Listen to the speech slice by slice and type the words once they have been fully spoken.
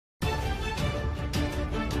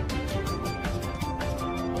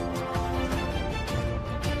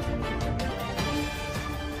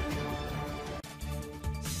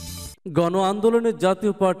গণ আন্দোলনে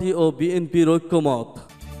জাতীয় পার্টি ও বিএনপির ঐক্যমত।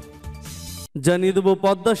 জানিয়ে দেব,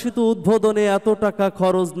 পদ্মা সেতু উদ্বোধনে এত টাকা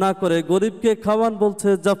খরচ না করে গরিবকে খাওয়ান বলছে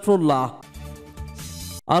জাফরুল্লাহ।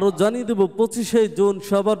 আরো জানিয়ে দেব, 25শে জুন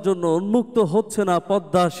সবার জন্য উন্মুক্ত হচ্ছে না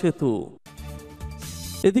পদ্মা সেতু।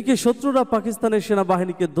 এদিকে শত্রুরা পাকিস্তানের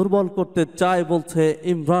সেনাবাহিনীকে দুর্বল করতে চায় বলছে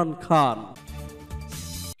ইমরান খান।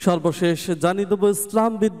 সর্বশেষ জানিয়ে দেব,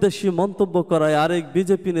 ইসলাম বিদ্বেষী মন্তব্য করায় আরেক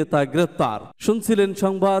বিজেপি নেতা গ্রেপ্তার। শুনছিলেন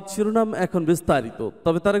সংবাদ শিরোনাম, এখন বিস্তারিত।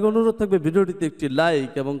 তবে তার আগে অনুরোধ থাকবে ভিডিওটিতে একটি লাইক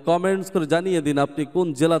এবং কমেন্টস করে জানিয়ে দিন আপনি কোন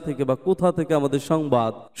জেলা থেকে বা কোথা থেকে আমাদের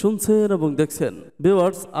সংবাদ শুনছেন এবং দেখছেন।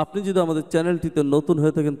 ভিউয়ার্স, আপনি যদি আমাদের চ্যানেলটিতে নতুন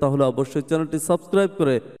হয়ে থাকেন তাহলে অবশ্যই চ্যানেলটি সাবস্ক্রাইব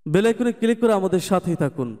করে বেল আইকনে ক্লিক করে আমাদের সাথেই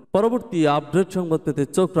থাকুন। পরবর্তী আপডেট সংবাদ পেতে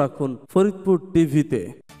চোখ রাখুন ফরিদপুর টিভিতে।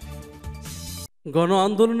 গণ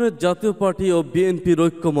আন্দোলনের জাতীয় পার্টি ও বিএনপির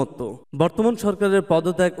ঐক্যমত্য। বর্তমান সরকারের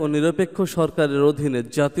পদত্যাগ ও নিরপেক্ষ সরকারের অধীনে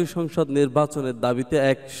জাতীয় সংসদ নির্বাচনের দাবিতে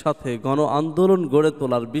একসাথে গণ আন্দোলন গড়ে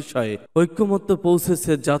তোলার বিষয়ে ঐক্যমত্য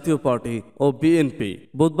পৌঁছেছে জাতীয় পার্টি ও বিএনপি।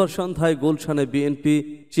 বুধবার সন্ধ্যায় গুলশানে বিএনপি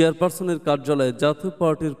চেয়ারপারসনের কার্যালয়ে জাতীয়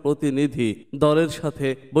পার্টির প্রতিনিধি দলের সাথে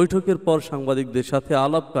বৈঠকের পর সাংবাদিকদের সাথে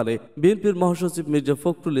আলাপকালে বিএনপির মহাসচিব মির্জা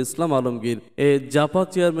ফখরুল ইসলাম আলমগীর জাপা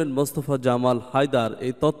চেয়ারম্যান মোস্তফা জামাল হায়দার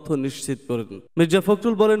এই তথ্য নিশ্চিত করেন। মির্জা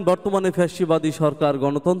ফখরুল বলেন, বর্তমানে ফ্যাসিবাদী সরকার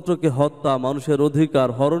গণতন্ত্রকে হত্যা, মানুষের অধিকার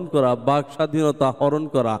হরণ করা, বাক স্বাধীনতা হরণ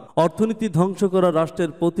করা, অর্থনীতি ধ্বংস করা,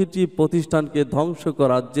 রাষ্ট্রের প্রতিটি প্রতিষ্ঠানকে ধ্বংস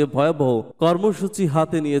করা যে ভয়াবহ কর্মসূচি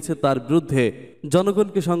হাতে নিয়েছে তার বিরুদ্ধে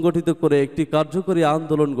জনগণকে সংগঠিত করে একটি কার্যকরী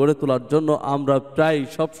আন্দোলন গড়ে তোলার জন্য আমরা প্রায়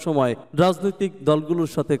সবসময় রাজনৈতিক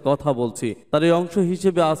দলগুলোর সাথে কথা বলছি। তার এই অংশ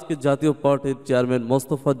হিসেবে আজকে জাতীয় পার্টির চেয়ারম্যান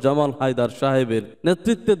মোস্তফা জামাল হায়দার সাহেবের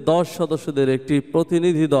নেতৃত্বে 10 সদস্যদের একটি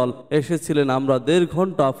প্রতিনিধি দল এসেছিলেন। আমরা 1.5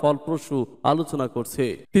 ঘন্টা ফলপ্রসূ আলোচনা করছি।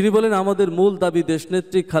 তিনি বলেন, আমাদের মূল দাবি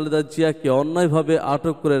দেশনেত্রী খালেদা জিয়াকে অন্যায়ভাবে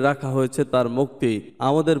আটক করে রাখা হয়েছে, তার মুক্তি।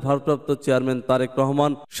 আমাদের ভারপ্রাপ্ত চেয়ারম্যান তারেক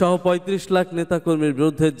রহমান সহ 35 লাখ নেতাকর্মীর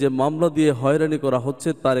বিরুদ্ধে যে মামলা দিয়ে হয়রানি করা হচ্ছে,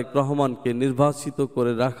 তারেক রহমানকে নির্বাসিত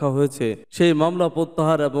করে রাখা হয়েছে, সেই মামলা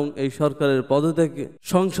প্রত্যাহার এবং এই সরকারের পদত্যাগ,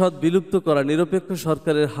 সংসদ বিলুপ্ত করা, নিরপেক্ষ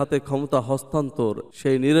সরকারের হাতে ক্ষমতা হস্তান্তর,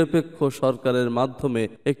 সেই নিরপেক্ষ সরকারের মাধ্যমে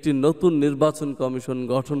একটি নতুন নির্বাচন কমিশন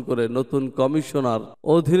গঠন করে নতুন কমিশনার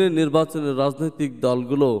অধীনে নির্বাচনের রাজনৈতিক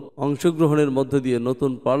দলগুলো অংশগ্রহণের মধ্যে দিয়ে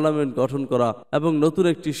নতুন পার্লামেন্ট গঠন করা এবং নতুন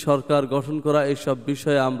একটি সরকার গঠন করা, এসব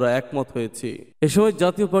বিষয়ে আমরা একমত হয়েছি। এ সময়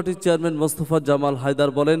জাতীয় পার্টির চেয়ারম্যান মোস্তফা জামাল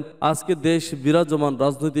হায়দার বলেন, আজকে দেশ বিরাজমান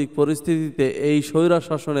রাজনৈতিক পরিস্থিতিতে এই স্বৈরা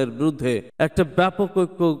শাসনের বিরুদ্ধে একটা ব্যাপক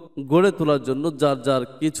ঐক্য গড়ে তোলার জন্য যার যার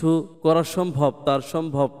কিছু করা সম্ভব তার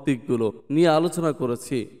সম্ভব দিকগুলো নিয়ে আলোচনা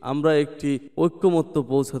করেছি। আমরা একটি ঐক্যমত্য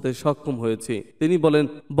পৌঁছাতে সক্ষম হয়েছি। তিনি বলেন,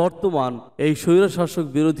 বর্তমান এই স্বৈরা শাসক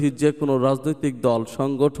বিরোধী যে কোনো রাজনৈতিক দল,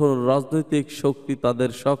 সংগঠন, রাজনৈতিক শক্তি তাদের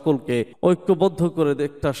সকলকে ঐক্যবদ্ধ করে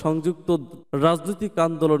একটা সংযুক্ত রাজনৈতিক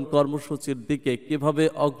আন্দোলন কর্মসূচির দিকে কিভাবে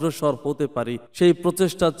অগ্রসর হতে পারি সেই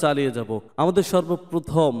প্রচেষ্টা চালিয়ে যাব। আমাদের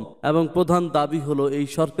সর্বপ্রথম এবং প্রধান দাবি হলো এই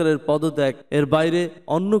সরকারের পদত্যাগ, এর বাইরে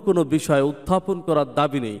অন্য কোনো বিষয় উত্থাপন করার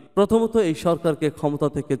দাবি নেই। প্রথমত এই সরকারকে ক্ষমতা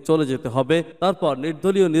থেকে চলে যেতে হবে, তারপর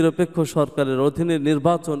নির্দলীয় নিরপেক্ষ সরকারের অধীনে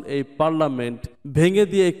নির্বাচন, এই পার্লামেন্ট ভেঙে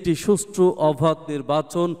দিয়ে একটি সুষ্ঠু অবাধ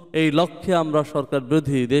নির্বাচন, এই লক্ষ্যে আমরা সরকার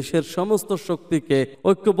বিরোধী দেশের সমস্ত শক্তিকে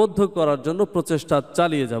ঐক্যবদ্ধ করার জন্য প্রচেষ্টা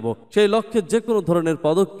চালিয়ে যাব। সেই লক্ষ্যে যে কোনো ধরনের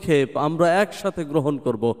পদক্ষেপ আমরা একসাথে গ্রহণ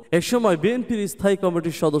করব। এ সময় বিএনপির স্থায়ী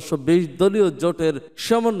কমিটির সদস্য 20 দলীয় জোটের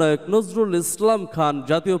সমন্বয়ক নজরুল ইসলাম খান,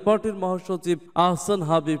 জাতীয় পার্টির মহাসচিব আহসান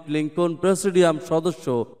হাবিব লিঙ্কন, প্রেসিডিয়াম সদস্য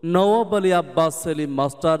নওয়াব আলী আব্বাস সেলিম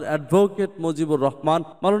মাস্টার, অ্যাডভোকেট মুজিবুর রহমান,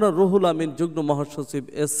 মাওলানা রুহুল আমিন, যুগ্ম মহাসচিব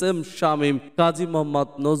SM শামীম, কাজী মোহাম্মদ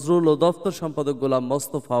নজরুল ও দফতর সম্পাদক গোলাম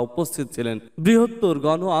মোস্তফা উপস্থিত ছিলেন। বৃহত্তর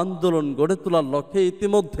গণ আন্দোলন গড়ে তোলার লক্ষ্যে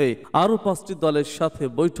ইতিমধ্যে আরো 5টি দলের সাথে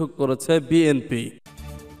বৈঠক করেছে বিএনপি।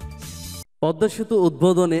 পদ্মা সেতু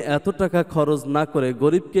উদ্বোধনে এত টাকা খরচ না করে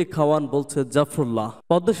গরিবকে খাওয়ান বলছে জাফরুল্লাহ।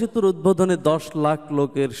 পদ্মা সেতুর উদ্বোধনে 10 লাখ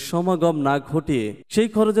লোকের সমাগম না ঘটিয়ে সেই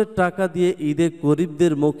খরচের টাকা দিয়ে ঈদে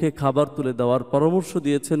গরিবদের মুখে খাবার তুলে দেওয়ার পরামর্শ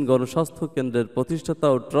দিয়েছেন গণস্বাস্থ্য কেন্দ্রের প্রতিষ্ঠাতা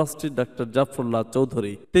ও ট্রাস্টি ডাক্তার জাফরুল্লাহ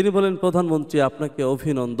চৌধুরী। তিনি বলেন, প্রধানমন্ত্রী আপনাকে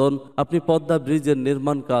অভিনন্দন, আপনি পদ্মা ব্রিজের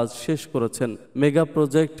নির্মাণ কাজ শেষ করেছেন, মেগা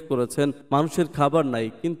প্রজেক্ট করেছেন, মানুষের খাবার নাই,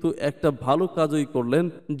 কিন্তু একটা ভালো কাজই করলেন,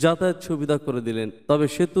 যাতায়াত সুবিধা করে দিলেন। তবে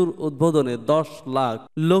সেতুর উদ্বোধনে আন্দোলনে 10 লাখ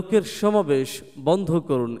লোকের সমাবেশ বন্ধ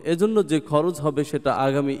করুন, এজন্য যে খরচ হবে সেটা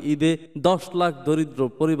আগামী ঈদে 10 লাখ দরিদ্র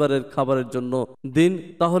পরিবারের খাবারের জন্য দিন,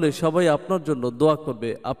 তাহলে সবাই আপনার জন্য দোয়া করবে।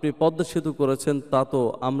 আপনি পদ্মা সেতু করেছেন তা তো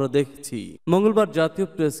আমরা দেখছি। মঙ্গলবার জাতীয়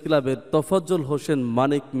প্রেস ক্লাবের তোফাজ্জল হোসেন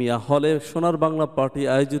মানিক মিয়া হলে সোনার বাংলা পার্টি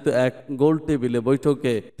আয়োজিত এক গোল টেবিলে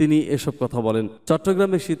বৈঠকে তিনি এসব কথা বলেন।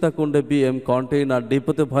 চট্টগ্রামের সীতাকুণ্ডে বিএম কন্টেইনার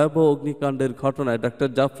ডিপোতে ভয়াবহ অগ্নিকাণ্ডের ঘটনায় ডাক্তার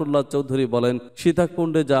জাফরুল্লাহ চৌধুরী বলেন,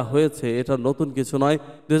 সীতাকুণ্ডে যা হয়েছে এটা নতুন কিছু নয়।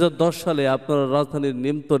 2010 সালে আপনারা রাজধানীর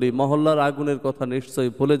নিমতলী মহল্লার আগুনের কথা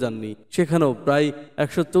নিশ্চয়ই ভুলে যাননি। সেখানেও প্রায়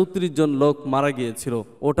 134 জন লোক মারা গিয়েছিল,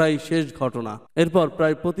 ওটাই শেষ ঘটনা। এরপর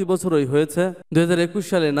প্রায় প্রতি বছরই হয়েছে। 2021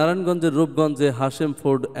 সালে নারায়ণগঞ্জের রূপগঞ্জে হাশেম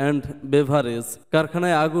ফুড অ্যান্ড বেভারেজ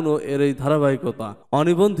কারখানায় আগুনও এর এই ধারাবাহিকতা।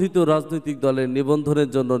 অনিবন্ধিত রাজনৈতিক দলের নিবন্ধনের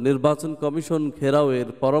জন্য নির্বাচন কমিশন ঘেরাওয়ের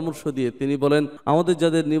পরামর্শ দিয়ে তিনি বলেন, আমাদের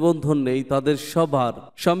যাদের নিবন্ধন নেই তাদের সবার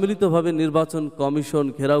সম্মিলিতভাবে নির্বাচন কমিশন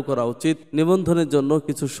ঘেরাও করা উচিত। নিবন্ধনের জন্য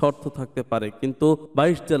কিছু শর্ত থাকতে পারে, কিন্তু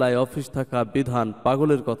 22 জেলায় অফিস থাকা বিধান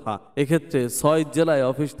পাগলের কথা। এক্ষেত্রে 6 জেলায়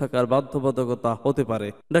অফিস থাকার বাধ্যবাধকতা হতে পারে।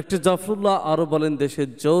 ডাক্তার জাফরুল্লাহ আরো বলেন, দেশে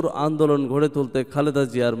জোর আন্দোলন গড়ে তুলতে খালেদা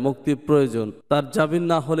জিয়ার মুক্তি প্রয়োজন। তার জামিন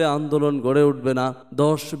না হলে আন্দোলন গড়ে উঠবে না।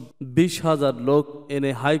 10-20 হাজার লোক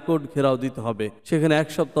এনে হাইকোর্ট ঘেরাও দিতে হবে, সেখানে 1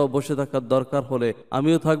 সপ্তাহ বসে থাকার দরকার হলে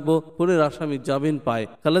আমিও থাকবো। খুনের আসামি জামিন পায়,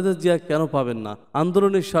 খালেদা জিয়া কেন পাবেন না?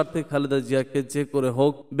 আন্দোলনের স্বার্থে খালেদা জিয়াকে যে করে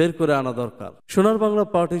হোক বের করে আনা দরকার। সোনার বাংলা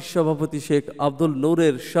পার্টির সভাপতি শেখ আব্দুল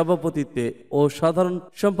নূরের সভাপতিত্বে ও সাধারণ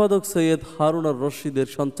সম্পাদক সৈয়দ হারুন আর রশিদের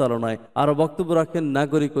সঞ্চালনায় আরো বক্তব্য রাখেন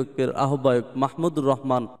নাগরিক ঐক্যের আহ্বায়ক মাহমুদুর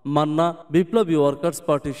রহমান মান্না, বিপ্লবী ওয়ার্কার্স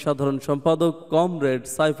পার্টির সাধারণ সম্পাদক কমরেড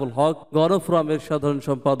সাইফুল হক, গণফোরামের সাধারণ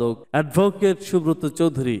সম্পাদক অ্যাডভোকেট সুব্রত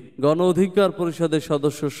চৌধুরী, গণ অধিকার পরিষদের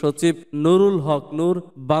সদস্য সচিব নুরুল হক নূর,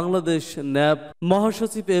 বাংলাদেশ ন্যাপ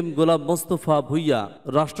মহাসচিব এম গোলাম মোস্তফা ভুইয়া,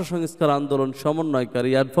 রাষ্ট্র সংস্কার আন্দোলন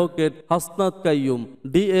সমন্বয়কারী অ্যাডভোকেট হাসনাত কাইয়ুম,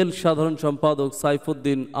 ডিএল সাধারণ সম্পাদক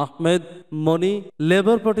সাইফুদ্দিন আহমেদ মনি,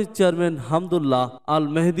 লেবার পার্টির চেয়ারম্যান হামদুল্লাহ আল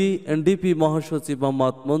মেহেদি, এনডিপি মহাসচিব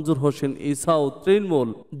মোহাম্মদ মঞ্জুর হোসেন ইসাউ, তৃণমূল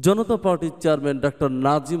জনতা পার্টির চেয়ারম্যান ডক্টর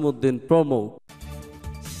নাজিম উদ্দিন প্রমুখ।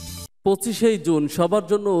 25 জুন সবার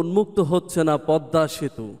জন্য উন্মুক্ত হচ্ছে না পদ্মা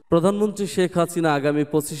সেতু। প্রধানমন্ত্রী শেখ হাসিনা আগামী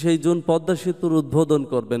 25 জুন পদ্মা সেতুর উদ্বোধন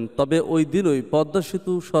করবেন, তবে ওই দিনই পদ্মা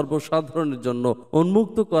সেতু সর্বসাধারণের জন্য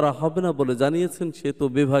উন্মুক্ত করা হবে না বলে জানিয়েছেন সেতু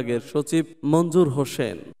বিভাগের সচিব মঞ্জুর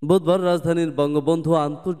হোসেন। বুধবার রাজধানীর বঙ্গবন্ধু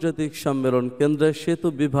আন্তর্জাতিক সম্মেলন কেন্দ্রে সেতু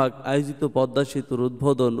বিভাগ আয়োজিত পদ্মা সেতুর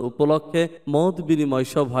উদ্বোধন উপলক্ষে মত বিনিময়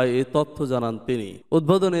সভায় এ তথ্য জানান তিনি।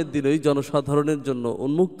 উদ্বোধনের দিনই জনসাধারণের জন্য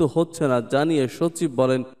উন্মুক্ত হচ্ছে না জানিয়ে সচিব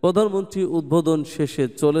বলেন, প্রধানমন্ত্রী উদ্বোধন শেষে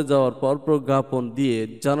চলে যাওয়ার পর প্রজ্ঞাপন দিয়ে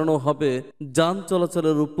জানানো হবে যান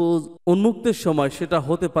চলাচলের উন্মুক্তের সময় সেটা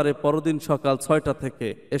হতে পারে পরদিন সকাল 6টা থেকে।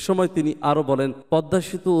 এ সময় তিনি আরো বলেন, পদ্মা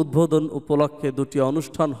সেতু উদ্বোধন উপলক্ষে 2টি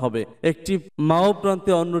অনুষ্ঠান হবে, একটি মাও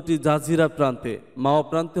প্রান্তে অন্যটি জাজিরা প্রান্তে। মাও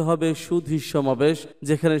প্রান্তে হবে সুধী সমাবেশ,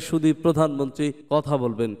 যেখানে সুধী প্রধানমন্ত্রী কথা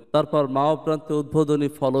বলবেন। তারপর মাও প্রান্তে উদ্বোধনী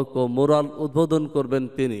ফলক ও মোরাল উদ্বোধন করবেন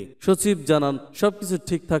তিনি। সচিব জানান, সবকিছু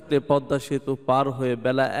ঠিক থাকলে পদ্মা সেতু পার হয়ে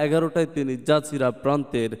বেলা 11টায় তিনি জাজিরা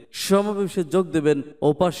প্রান্তের সমাবেশে যোগ দেবেন।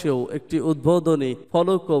 ওপাশেও একটি উদ্বোধনী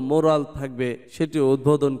ফলক ও মোরাল থাকবে, সেটি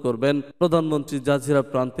উদ্বোধন করবেন প্রধানমন্ত্রী। জাজিরা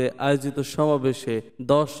প্রান্তে আয়োজিত সমাবেশে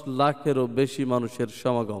 10 লাখেরও বেশি মানুষের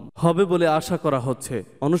সমাগম হবে বলে আশা করা হচ্ছে।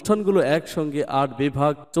 অনুষ্ঠানগুলো একসঙ্গে 8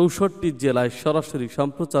 বিভাগ 64 জেলায় সরাসরি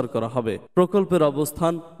সম্প্রচার করা হবে। প্রকল্পের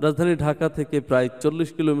অবস্থান রাজধানী ঢাকা থেকে প্রায় 40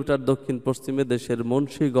 কিলোমিটার দক্ষিণ পশ্চিমে দেশের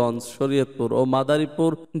মুন্সিগঞ্জ, শরীয়তপুর ও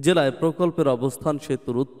মাদারীপুর জেলায় প্রকল্পের অবস্থান।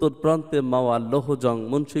 সেতুর উত্তর প্রান্তে মাওয়া, লোহজং,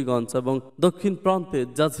 মুন্সিগঞ্জ এবং দক্ষিণ প্রান্তে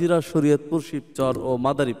জাজিরা, শরীয়তপুর, শিবচর ও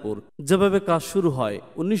মাদারীপুর। যেভাবে কাজ শুরু হয়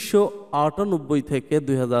 1998 থেকে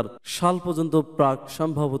 2000 সাল পর্যন্ত প্রাক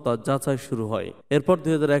সম্ভাব্যতা যাচাই শুরু হয়। এরপর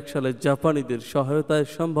 2001 সালে জাপানিদের সহায়তায়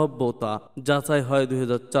সম্ভাব্যতা যাচাই হয়।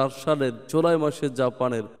 2004 সালের জুলাই মাসে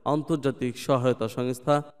জাপানের আন্তর্জাতিক সহায়তা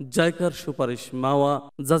সংস্থা জাইকার সুপারিশ মাওয়া,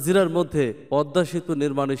 জাজিরার মধ্যে পদ্মা সেতু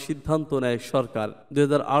নির্মাণের সিদ্ধান্ত নেয় সরকার।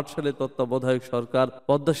 2008 সালে তত্ত্বাবধায়ক সরকার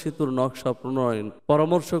পদ্মা সেতুর নকশা প্রণয়ন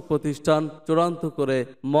পরামর্শক প্রতিষ্ঠান চূড়ান্ত করে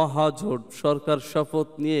মহাজোট সরকার শপথ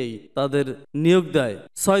নিয়েই তাদের নিয়োগ দেয়।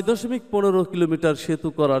 6.15 কিলোমিটার সেতু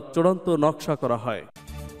করার চূড়ান্ত নকশা করা হয়।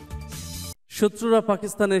 শত্রুরা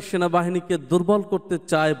পাকিস্তানের সেনাবাহিনীকে দুর্বল করতে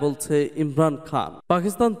চায় বলছে ইমরান খান।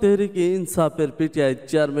 পাকিস্তান তেহরিকে ইনসাফের পিটিআই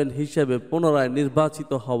চেয়ারম্যান হিসেবে পুনরায়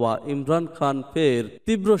নির্বাচিত হওয়া ইমরান খান ফের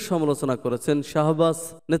তীব্র সমালোচনা করেছেন শাহবাজ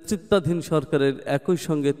নেতৃত্বাধীন সরকারের। একই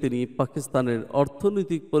সঙ্গে তিনি পাকিস্তানের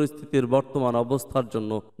অর্থনৈতিক পরিস্থিতির বর্তমান অবস্থার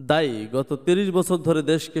জন্য দায়ী। গত 30 বছর ধরে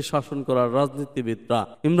দেশকে শাসন করার রাজনীতিবিদরা।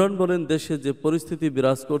 ইমরান বলেন, দেশে যে পরিস্থিতি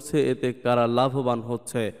বিরাজ করছে এতে কারা লাভবান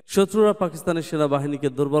হচ্ছে। শত্রুরা পাকিস্তানের সেনাবাহিনীকে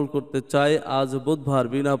দুর্বল করতে চায় আজ বুধবার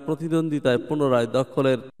বিনা প্রতিদ্বন্দ্বিতায় পুনরায়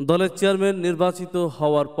দখলের দলের চেয়ারম্যান নির্বাচিত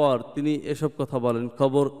হওয়ার পর তিনি এসব কথা বলেন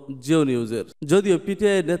খবর জিও নিউজের। যদিও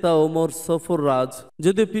পিটিআই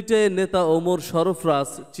নেতা ওমর সরফরাজ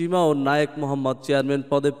চিমা ও নায়েক মোহাম্মদ চেয়ারম্যান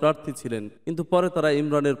পদে প্রার্থী ছিলেন, কিন্তু পরে তারা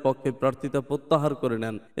ইমরানের পক্ষে প্রার্থিতা প্রত্যাহার করে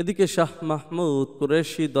নেন। এদিকে শাহ মাহমুদ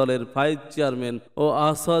কুরেশি দলের ভাইস চেয়ারম্যান ও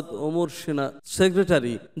আসাদ ওমর সেনা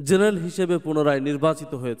সেক্রেটারি জেনারেল হিসেবে পুনরায়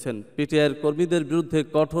নির্বাচিত হয়েছেন। পিটিআইয়ের কর্মীদের বিরুদ্ধে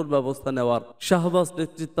কঠোর ব্যবস্থা নেওয়ার শাহবাজ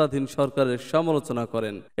নেতৃত্বাধীন সরকারের সমালোচনা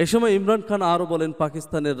করেন। এ সময় ইমরান খান আরও বলেন,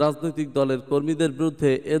 পাকিস্তানের রাজনৈতিক দলের কর্মীদের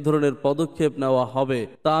বিরুদ্ধে এ ধরনের পদক্ষেপ নেওয়া হবে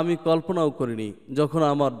তা আমি কল্পনাও করিনি। যখন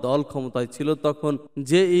আমার দল ক্ষমতায় ছিল তখন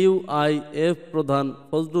জেইউআইএফ প্রধান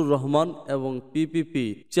ফজলুর রহমান এবং পিপিপি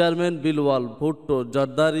চেয়ারম্যান বিলওয়াল ভুট্টো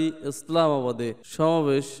জর্দারি ইসলামাবাদে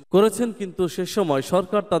সমাবেশ করেছেন, কিন্তু সে সময়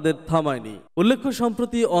সরকার তাদের থামায়নি। উল্লেখ্য,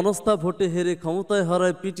 সম্প্রতি অনাস্থা ভোটে হেরে ক্ষমতায়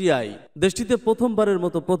হারায় পিটিআই। দেশটিতে প্রথমবারের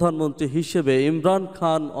মতো প্রধানমন্ত্রী হিসেবে ইমরান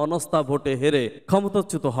খান অনাস্থা ভোটে হেরে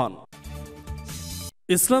ক্ষমতাচ্যুত হন।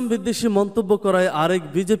 ইসলাম বিদ্বেষী মন্তব্য করায় আরেক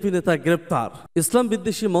বিজেপি নেতা গ্রেপ্তার। ইসলাম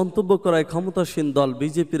বিদ্বেষী মন্তব্য করায় ক্ষমতাসীন দল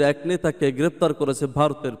বিজেপির এক নেতাকে গ্রেপ্তার করেছে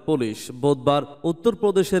ভারতের পুলিশ। বুধবার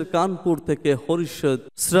উত্তরপ্রদেশের কানপুর থেকে হরিশ্চদ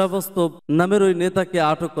শ্রীবাস্তব নামের ওই নেতাকে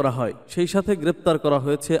আটক করা হয়। সেই সাথে গ্রেপ্তার করা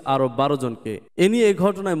হয়েছে আরো 12 জনকে। এ নিয়ে এই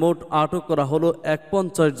ঘটনায় মোট আটক করা হলো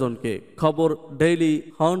 51 জনকে। খবর ডেইলি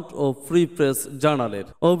হান্ট ও ফ্রি প্রেস জার্নালের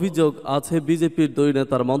অভিযোগ আছে, বিজেপির দুই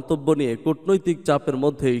নেতার মন্তব্য নিয়ে কূটনৈতিক চাপের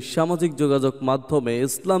মধ্যেই সামাজিক যোগাযোগ মাধ্যমে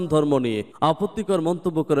ইসলাম ধর্ম নিয়ে আপত্তিকর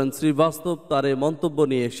মন্তব্য করেন শ্রীবাস্তব। তার এই মন্তব্য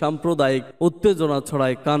নিয়ে সাম্প্রদায়িক উত্তেজনা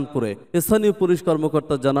ছড়ায় কানপুরে। স্থানীয় পুলিশ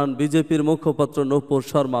কর্মকর্তা জানান, বিজেপির মুখপাত্র নূপুর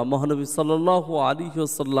শর্মা মহানবী সাল্লাল্লাহু আলাইহি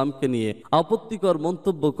ওয়াসাল্লামকে নিয়ে আপত্তিকর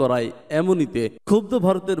মন্তব্য করায় এমনিতে ক্ষুব্ধ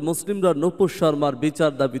ভারতের মুসলিমরা নূপুর শর্মার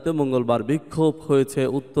বিচার দাবিতে মঙ্গলবার বিক্ষোভ হয়েছে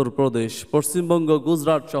উত্তরপ্রদেশ, পশ্চিমবঙ্গ,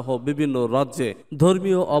 গুজরাট সহ বিভিন্ন রাজ্যে।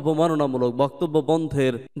 ধর্মীয় অবমাননামূলক বক্তব্য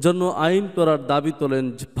বন্ধের জন্য আইন করার দাবি তোলেন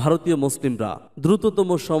ভারতীয় মুসলিমরা। দ্রুততম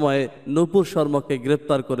সময়ে নূপুর শর্মাকে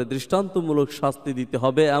গ্রেপ্তার করে দৃষ্টান্তমূলক শাস্তি দিতে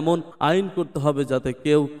হবে, এমন আইন করতে হবে যাতে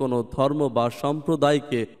কেউ কোনো ধর্ম বা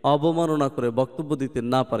সম্প্রদায়কে অবমাননা করে বক্তব্য দিতে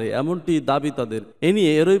না পারে, এমনটি দাবি তাদের। এ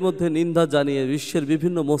নিয়ে এরই মধ্যে নিন্দা জানিয়ে বিশ্বের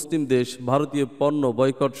বিভিন্ন মুসলিম দেশ ভারতীয় পণ্য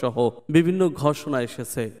বয়কট সহ বিভিন্ন ঘোষণা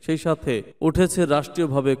এসেছে। সেই সাথে উঠেছে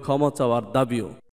রাষ্ট্রীয়ভাবে ক্ষমা চাওয়ার দাবিও।